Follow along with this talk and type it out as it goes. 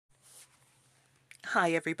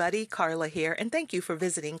Hi everybody, Carla here, and thank you for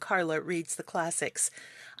visiting Carla Reads the Classics.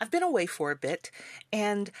 I've been away for a bit,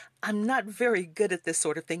 and I'm not very good at this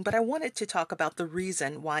sort of thing, but I wanted to talk about the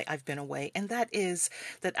reason why I've been away, and that is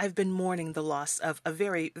that I've been mourning the loss of a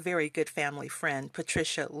very, very good family friend,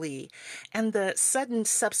 Patricia Lee, and the sudden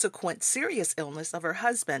subsequent serious illness of her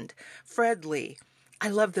husband, Fred Lee. I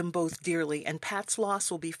love them both dearly, and Pat's loss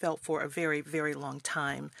will be felt for a very, very long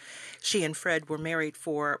time. She and Fred were married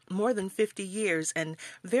for more than 50 years and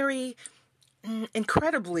very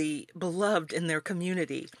incredibly beloved in their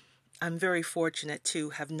community. I'm very fortunate to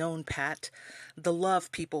have known Pat, the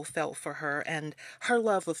love people felt for her, and her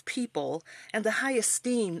love of people, and the high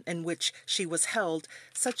esteem in which she was held.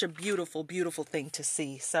 Such a beautiful, beautiful thing to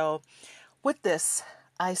see. So, with this,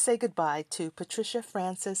 I say goodbye to Patricia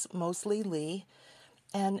Frances Mosley Lee,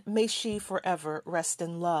 and may she forever rest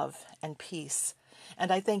in love and peace.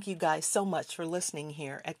 And I thank you guys so much for listening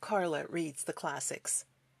here at Carla Reads the Classics.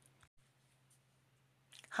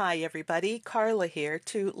 Hi everybody, Carla here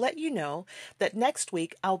to let you know that next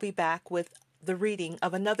week I'll be back with the reading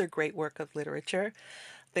of another great work of literature.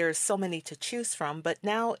 There's so many to choose from, but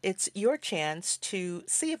now it's your chance to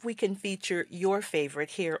see if we can feature your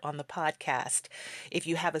favorite here on the podcast. If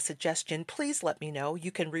you have a suggestion, please let me know. You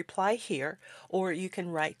can reply here, or you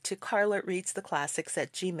can write to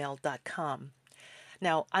carlareadstheclassics@gmail.com.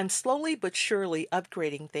 Now, I'm slowly but surely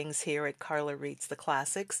upgrading things here at Carla Reads the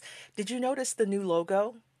Classics. Did you notice the new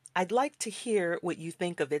logo? I'd like to hear what you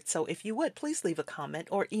think of it, so if you would, please leave a comment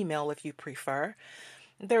or email if you prefer.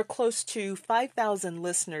 There are close to 5,000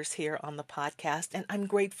 listeners here on the podcast, and I'm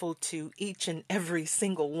grateful to each and every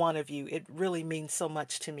single one of you. It really means so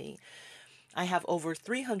much to me. I have over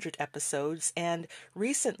 300 episodes, and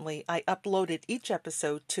recently I uploaded each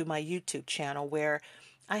episode to my YouTube channel where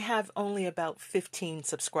I have only about 15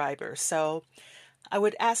 subscribers. So I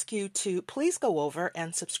would ask you to please go over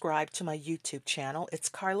and subscribe to my YouTube channel. It's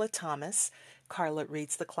Carla Thomas, Carla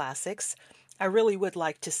Reads the Classics. I really would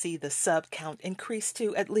like to see the sub count increase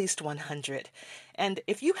to at least 100. And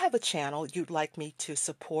if you have a channel you'd like me to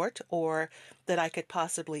support or that I could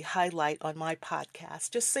possibly highlight on my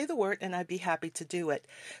podcast, just say the word and I'd be happy to do it.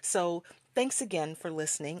 So thanks again for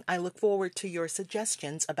listening. I look forward to your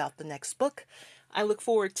suggestions about the next book. I look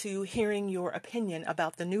forward to hearing your opinion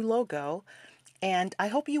about the new logo. And I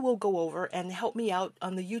hope you will go over and help me out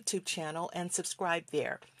on the YouTube channel and subscribe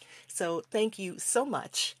there. So thank you so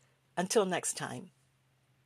much. Until next time.